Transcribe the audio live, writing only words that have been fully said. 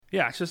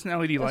Yeah, it's just an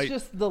LED light. It's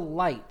just the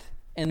light.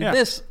 And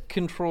this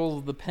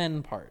controls the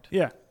pen part.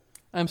 Yeah.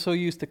 I'm so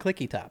used to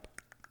clicky top.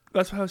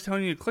 That's why I was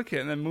telling you to click it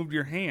and then move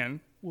your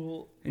hand.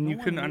 Well, and you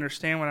couldn't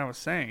understand what I was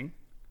saying.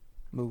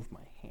 Move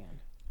my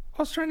hand.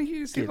 I was trying to get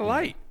you to see the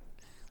light.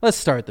 Let's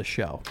start the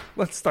show.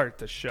 Let's start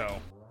the show.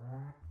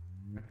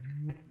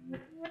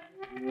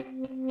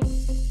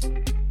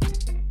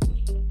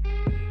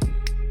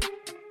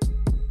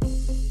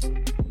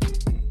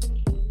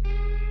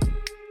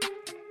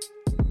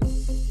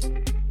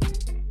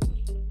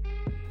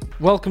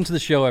 Welcome to the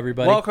show,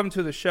 everybody. Welcome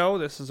to the show.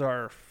 This is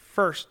our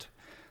first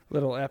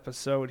little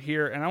episode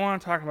here, and I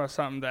want to talk about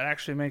something that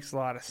actually makes a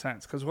lot of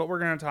sense, because what we're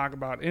going to talk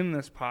about in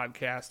this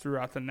podcast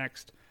throughout the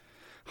next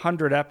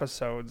 100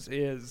 episodes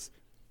is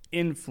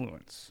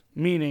influence,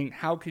 meaning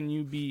how can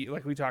you be,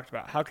 like we talked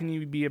about, how can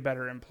you be a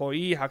better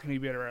employee, how can you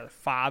be a better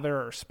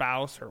father or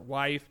spouse or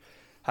wife,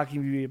 how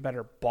can you be a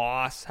better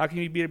boss, how can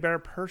you be a better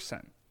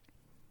person.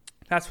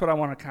 That's what I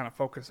want to kind of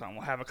focus on.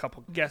 We'll have a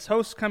couple guest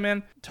hosts come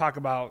in, talk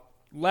about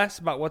less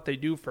about what they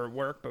do for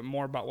work, but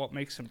more about what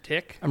makes them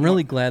tick. I'm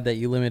really glad that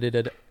you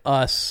limited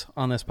us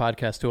on this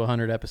podcast to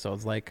 100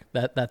 episodes. Like,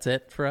 that's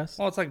it for us?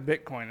 Well, it's like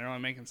Bitcoin. They're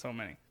only making so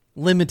many.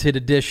 Limited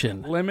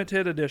edition.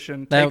 Limited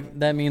edition.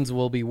 That means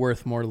we'll be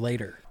worth more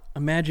later.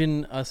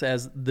 Imagine us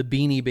as the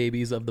Beanie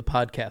Babies of the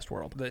podcast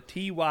world. The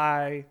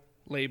TY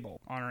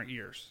label on our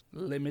ears.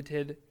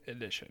 Limited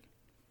edition.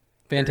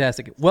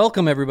 Fantastic.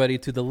 Welcome, everybody,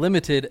 to the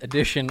limited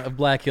edition of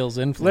Black Hills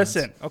Influence.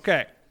 Listen,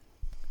 okay.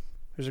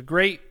 There's a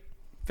great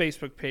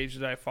Facebook page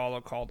that I follow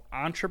called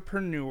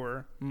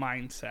Entrepreneur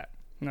Mindset,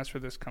 and that's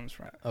where this comes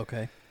from.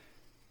 Okay.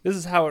 This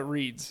is how it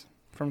reads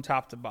from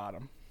top to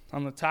bottom.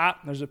 On the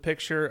top, there's a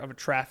picture of a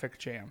traffic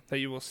jam that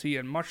you will see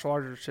in much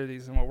larger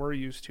cities than what we're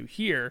used to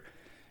here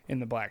in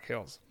the Black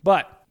Hills.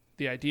 But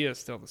the idea is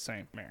still the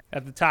same.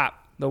 At the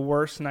top, the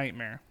worst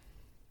nightmare.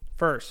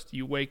 First,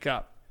 you wake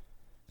up.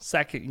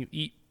 Second, you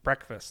eat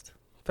breakfast.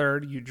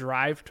 Third, you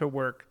drive to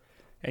work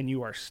and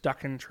you are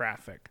stuck in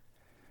traffic.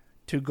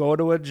 To go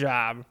to a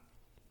job,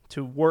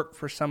 to work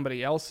for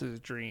somebody else's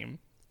dream,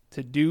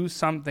 to do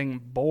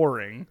something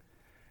boring,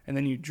 and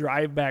then you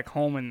drive back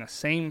home in the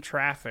same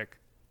traffic,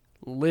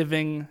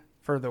 living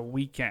for the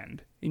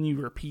weekend, and you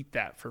repeat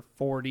that for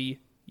 40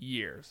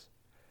 years.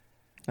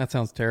 That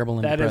sounds terrible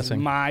and depressing. That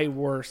is my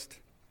worst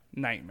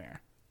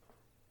nightmare.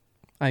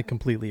 I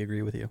completely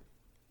agree with you.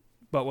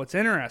 But what's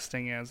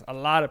interesting is a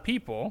lot of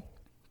people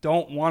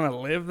don't want to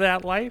live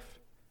that life,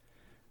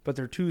 but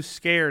they're too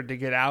scared to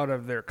get out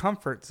of their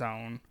comfort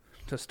zone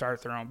to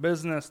start their own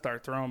business,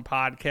 start their own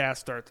podcast,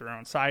 start their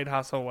own side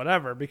hustle,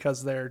 whatever,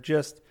 because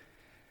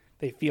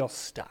they feel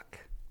stuck.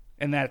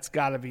 And that's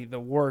got to be the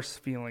worst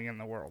feeling in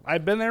the world.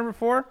 I've been there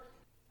before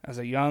as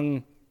a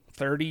young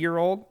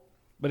 30-year-old,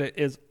 but it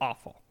is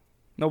awful.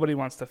 Nobody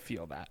wants to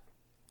feel that.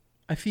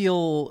 I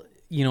feel,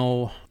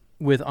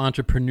 with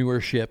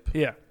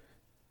entrepreneurship,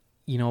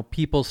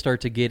 people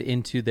start to get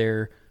into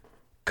their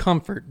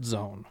comfort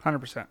zone.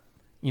 100%.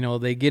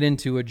 They get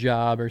into a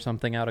job or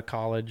something out of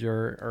college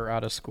or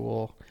out of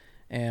school,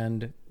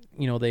 and,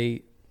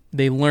 they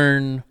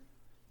learn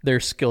their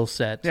skill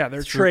set. Yeah,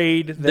 their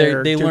trade,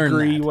 their they degree,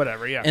 learn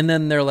whatever, yeah. And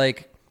then they're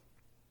like,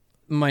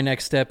 my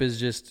next step is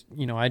just,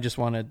 I just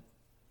want to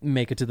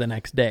make it to the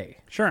next day.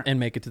 Sure. And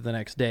make it to the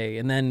next day.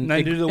 And then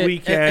do the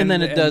weekend. And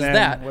then it does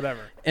that. Whatever.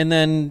 And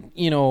then,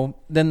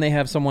 then they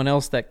have someone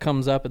else that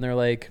comes up and they're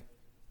like,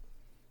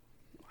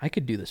 I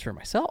could do this for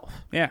myself.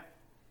 Yeah.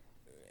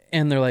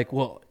 And they're like,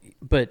 well,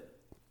 but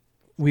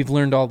we've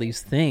learned all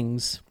these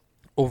things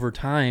over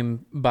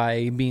time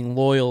by being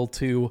loyal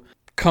to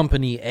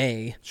company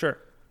A. Sure.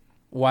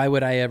 Why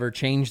would I ever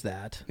change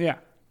that? Yeah.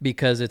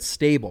 Because it's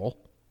stable.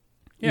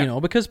 Yeah.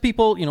 Because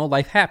people,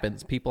 life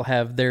happens. People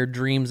have their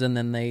dreams and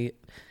then they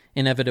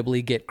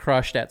inevitably get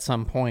crushed at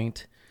some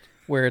point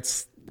where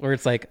it's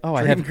like, oh,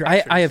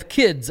 I have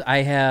kids, I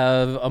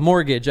have a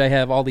mortgage, I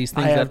have all these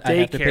things that I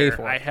have to pay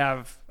for. I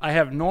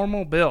have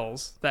normal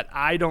bills that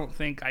I don't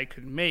think I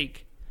could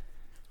make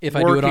if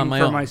I do it on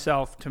my own. For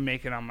myself to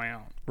make it on my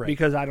own. Right.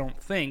 Because I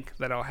don't think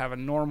that I'll have a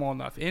normal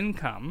enough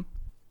income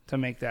to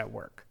make that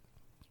work.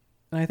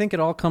 And I think it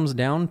all comes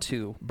down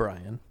to,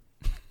 Brian,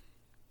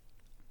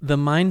 the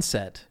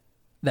mindset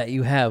that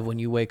you have when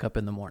you wake up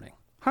in the morning.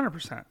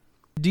 100%.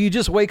 Do you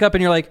just wake up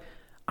and you're like,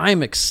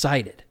 I'm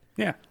excited?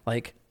 Yeah.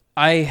 Like,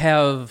 I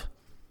have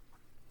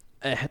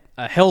a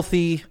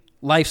healthy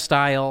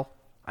lifestyle.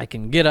 I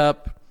can get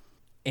up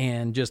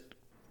and just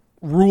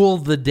rule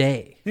the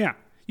day. Yeah.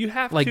 You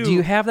have to. Do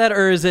you have that,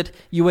 or is it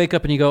you wake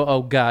up and you go,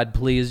 oh, God,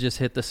 please just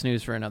hit the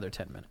snooze for another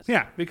 10 minutes?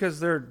 Yeah, because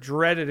they're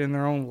dreaded in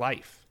their own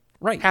life.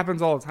 Right. It happens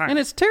all the time. And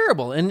it's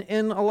terrible. And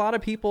a lot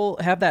of people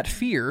have that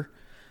fear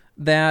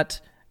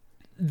that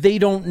they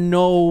don't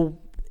know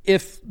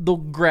if the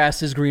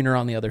grass is greener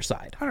on the other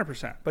side.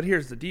 100%. But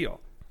here's the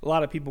deal. A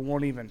lot of people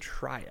won't even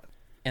try it.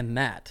 And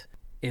that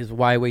is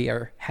why we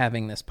are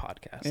having this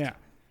podcast. Yeah.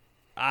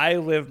 I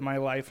live my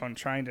life on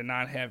trying to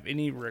not have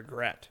any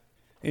regret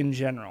in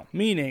general.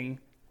 Meaning,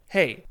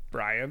 hey,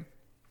 Brian,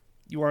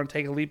 you want to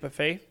take a leap of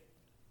faith?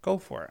 Go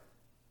for it.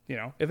 You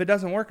know, if it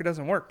doesn't work, it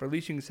doesn't work. But at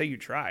least you can say you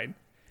tried.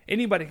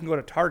 Anybody can go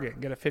to Target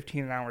and get a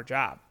 15-hour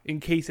job in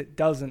case it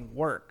doesn't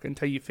work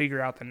until you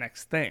figure out the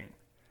next thing.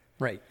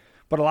 Right.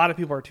 But a lot of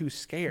people are too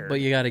scared.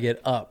 But you got to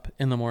get up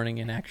in the morning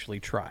and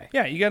actually try.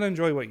 Yeah, you got to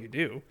enjoy what you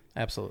do.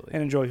 Absolutely.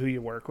 And enjoy who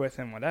you work with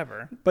and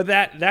whatever. But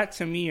that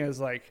to me is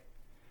like,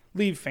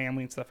 leave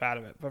family and stuff out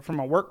of it. But from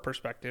a work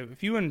perspective,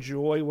 if you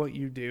enjoy what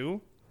you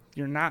do,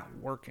 you're not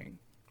working.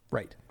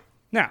 Right.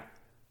 Now,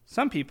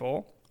 some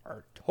people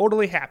are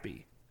totally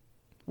happy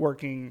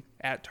working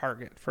at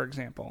Target, for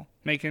example,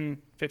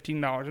 making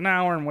 $15 an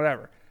hour and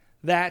whatever.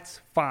 That's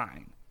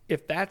fine.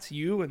 If that's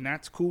you and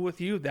that's cool with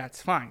you,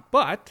 that's fine.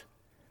 But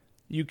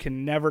you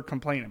can never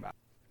complain about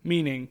it.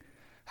 Meaning,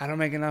 I don't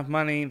make enough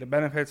money, the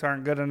benefits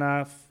aren't good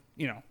enough,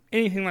 you know,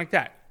 anything like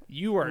that.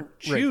 You are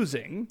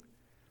choosing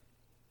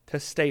to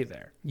stay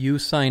there. You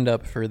signed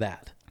up for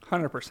that.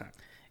 100%.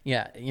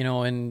 Yeah, you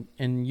know, and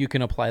you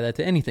can apply that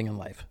to anything in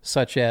life,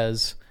 such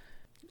as,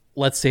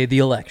 let's say, the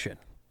election.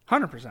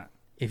 100%.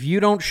 If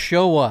you don't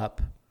show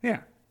up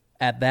Yeah.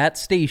 at that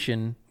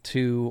station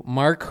to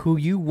mark who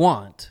you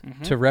want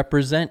to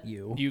represent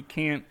you, You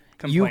can't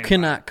complain. you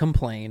cannot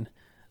complain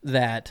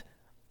that,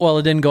 well,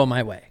 it didn't go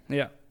my way.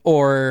 Yeah.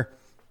 Or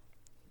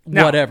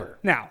whatever.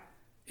 Now,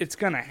 it's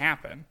going to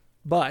happen.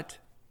 But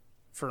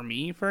for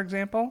me, for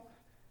example,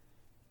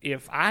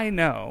 if I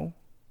know,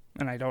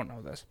 and I don't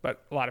know this,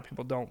 but a lot of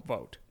people don't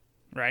vote,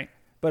 right?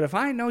 But if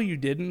I know you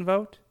didn't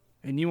vote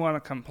and you want to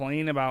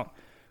complain about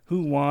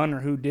who won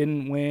or who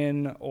didn't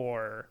win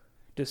or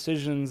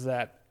decisions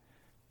that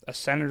a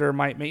senator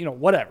might make, you know,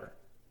 whatever,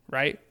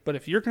 right? But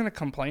if you're going to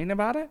complain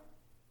about it,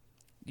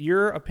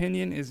 your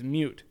opinion is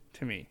mute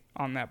to me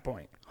on that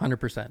point.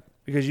 100%.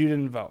 Because you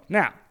didn't vote.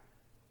 Now,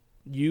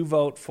 you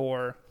vote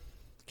for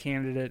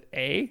candidate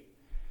A,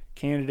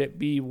 candidate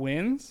B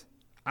wins,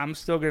 I'm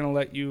still going to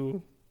let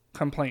you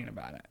complain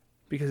about it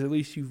because at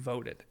least you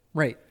voted.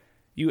 Right.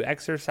 You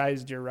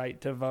exercised your right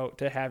to vote,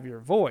 to have your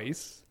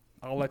voice.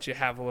 I'll let you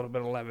have a little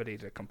bit of levity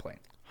to complain.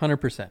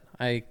 100%.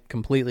 I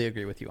completely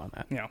agree with you on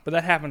that. You know, but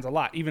that happens a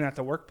lot, even at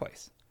the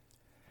workplace.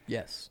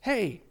 Yes.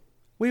 Hey,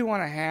 we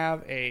want to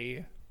have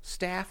a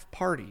staff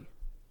party.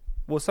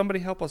 Will somebody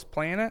help us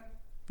plan it?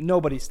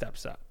 Nobody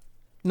steps up.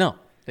 No,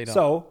 they don't.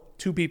 So,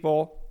 two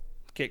people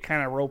get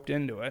kind of roped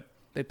into it.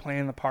 They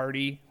plan the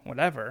party,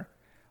 whatever.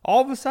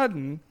 All of a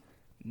sudden,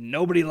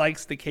 nobody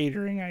likes the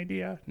catering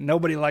idea.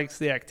 Nobody likes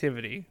the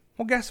activity.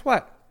 Well, guess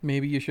what?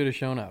 Maybe you should have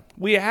shown up.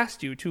 We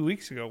asked you 2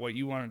 weeks ago what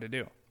you wanted to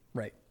do.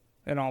 Right.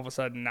 And all of a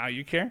sudden, now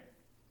you care?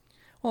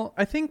 Well,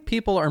 I think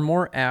people are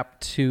more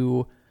apt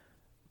to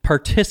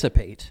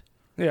participate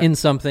in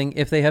something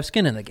if they have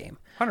skin in the game.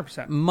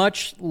 100%.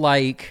 Much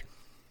like,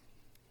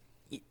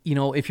 you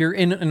know, if you're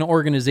in an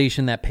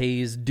organization that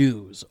pays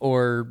dues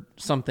or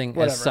something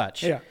as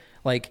such. Yeah.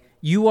 Like,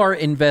 you are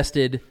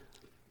invested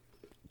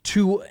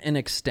to an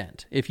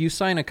extent. If you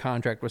sign a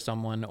contract with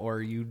someone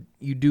or you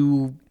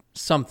do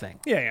something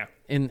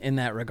in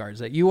that regards,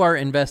 that you are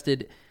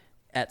invested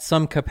at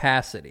some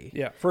capacity.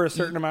 Yeah, for a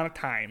certain amount of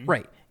time.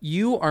 Right.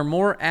 You are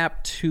more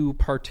apt to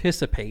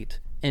participate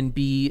and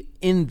be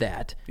in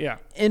that. Yeah.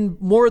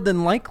 And more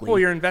than likely. Well,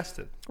 you're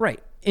invested.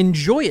 Right.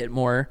 Enjoy it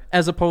more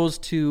as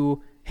opposed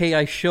to, hey,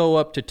 I show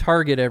up to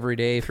Target every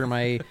day for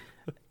my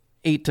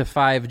 8 to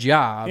 5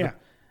 job. Yeah.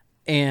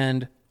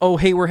 And, oh,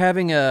 hey, we're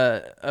having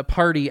a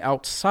party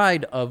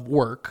outside of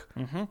work.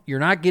 Mm-hmm. You're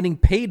not getting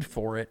paid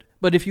for it.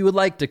 But if you would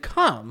like to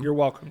come, you're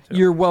welcome to.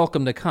 You're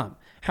welcome to come.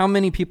 How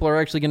many people are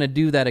actually going to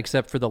do that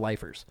except for the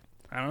lifers?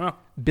 I don't know.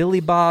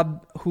 Billy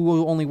Bob,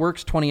 who only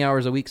works 20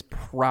 hours a week, is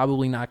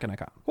probably not going to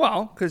come.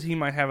 Well, because he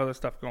might have other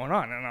stuff going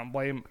on, and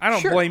I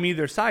don't blame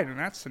either side in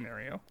that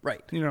scenario.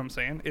 Right. You know what I'm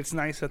saying? It's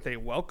nice that they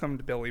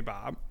welcomed Billy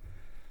Bob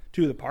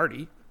to the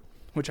party,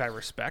 which I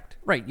respect.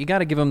 Right. You got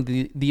to give them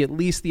the at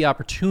least the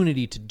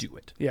opportunity to do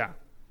it. Yeah.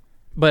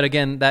 But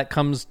again, that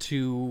comes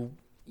to,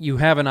 you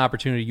have an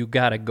opportunity, you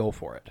got to go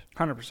for it.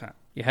 100%.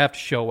 You have to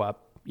show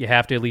up. You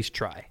have to at least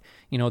try.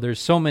 You know, there's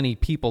so many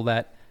people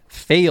that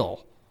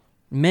fail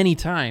many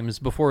times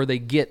before they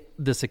get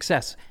the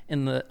success.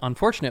 And the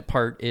unfortunate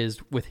part is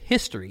with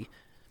history,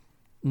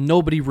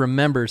 nobody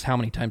remembers how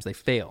many times they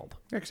failed.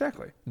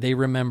 Exactly. They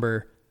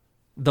remember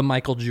the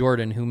Michael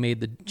Jordan who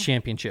made the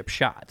championship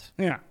shot.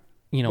 Yeah.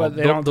 You know, but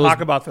they don't talk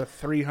about the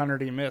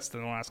 300 he missed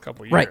in the last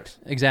couple of years. Right,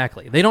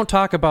 exactly. They don't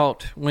talk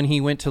about when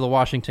he went to the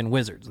Washington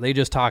Wizards. They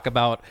just talk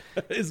about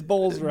his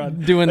Bulls run.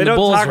 They don't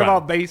talk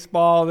about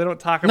baseball. They don't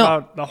talk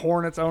about the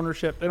Hornets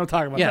ownership. They don't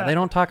talk about that. Yeah, they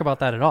don't talk about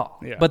that at all.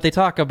 Yeah. But they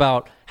talk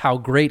about how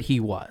great he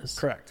was.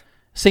 Correct.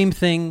 Same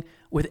thing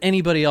with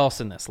anybody else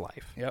in this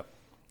life. Yep.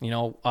 You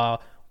know,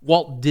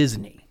 Walt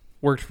Disney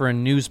worked for a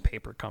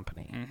newspaper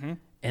company,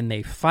 and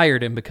they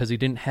fired him because he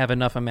didn't have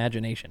enough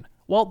imagination.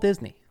 Walt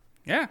Disney.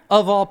 Yeah.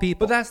 Of all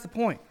people. But that's the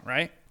point,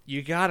 right?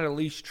 You got to at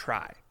least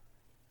try,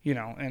 you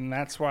know, and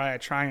that's why I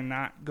try and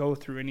not go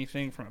through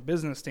anything from a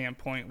business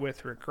standpoint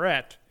with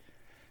regret,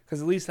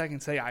 because at least I can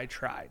say I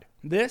tried.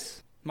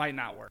 This might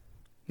not work.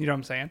 You know what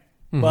I'm saying?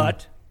 Mm-hmm.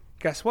 But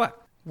guess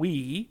what?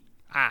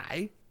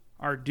 I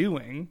are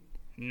doing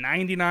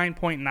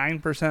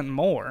 99.9%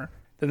 more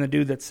than the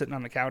dude that's sitting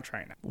on the couch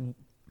right now,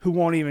 who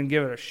won't even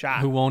give it a shot.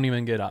 Who won't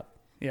even get up.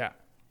 Yeah.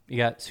 You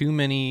got too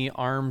many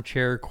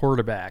armchair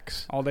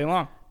quarterbacks. All day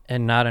long.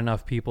 And not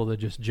enough people to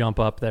just jump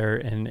up there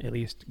and at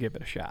least give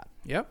it a shot.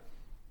 Yep.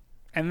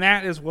 And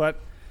that is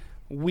what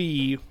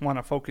we want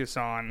to focus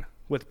on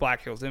with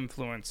Black Hills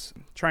Influence,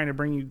 trying to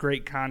bring you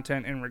great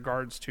content in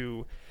regards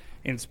to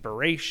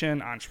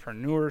inspiration,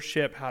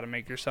 entrepreneurship, how to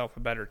make yourself a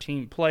better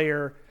team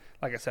player,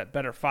 like I said,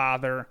 better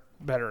father,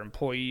 better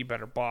employee,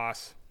 better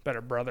boss,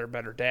 better brother,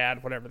 better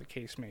dad, whatever the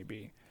case may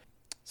be.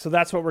 So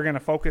that's what we're going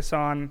to focus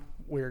on.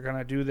 We're going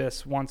to do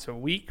this once a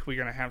week. We're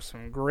going to have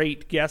some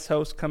great guest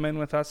hosts come in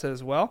with us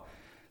as well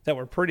that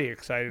we're pretty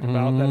excited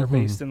about, that are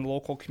based in the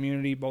local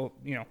community, both,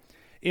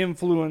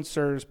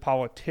 influencers,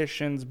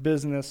 politicians,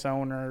 business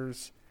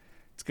owners.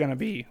 It's going to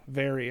be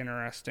very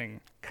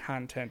interesting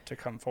content to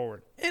come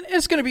forward. And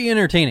it's going to be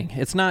entertaining.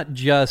 It's not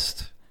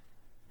just,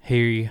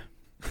 hey,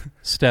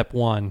 step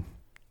one,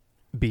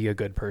 be a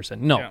good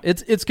person. No,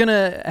 it's going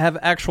to have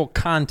actual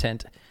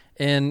content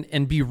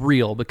and be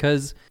real,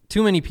 because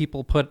too many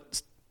people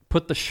put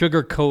the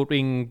sugar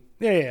coating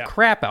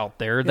crap out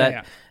there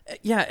that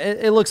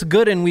it looks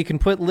good, and we can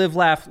put live,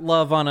 laugh,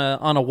 love on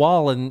a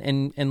wall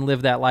and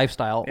live that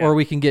lifestyle. Or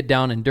we can get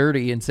down and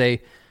dirty and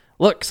say,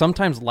 look,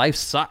 sometimes life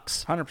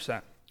sucks.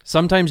 100%.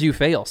 Sometimes you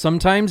fail.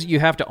 Sometimes you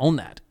have to own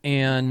that.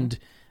 And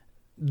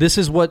this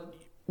is what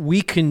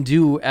we can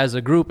do as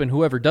a group, and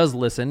whoever does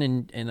listen,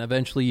 and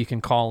eventually you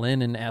can call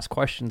in and ask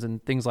questions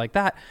and things like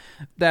that,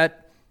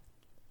 that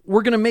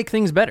we're going to make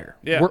things better.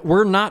 Yeah.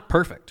 We're not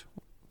perfect.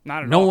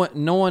 Not at all.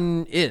 No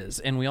one is.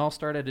 And we all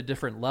start at a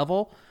different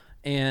level.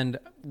 And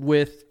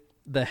with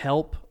the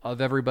help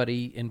of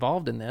everybody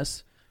involved in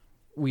this,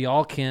 we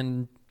all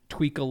can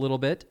tweak a little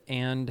bit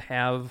and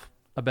have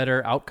a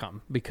better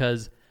outcome,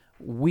 because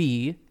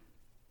we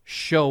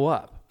show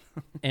up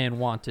and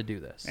want to do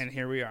this. And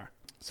here we are.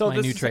 So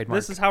trademark.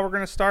 This is how we're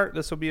going to start.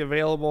 This will be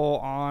available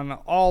on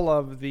all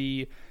of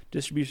the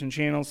distribution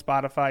channels: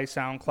 Spotify,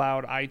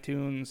 SoundCloud,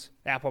 iTunes,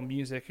 Apple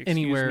Music,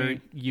 anywhere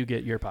you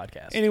get your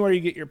podcast. Anywhere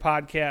you get your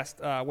podcast.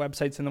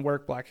 Websites in the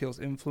work,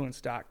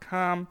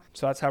 blackhillsinfluence.com.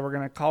 So that's how we're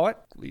going to call it.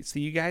 We'll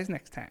see you guys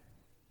next time.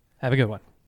 Have a good one.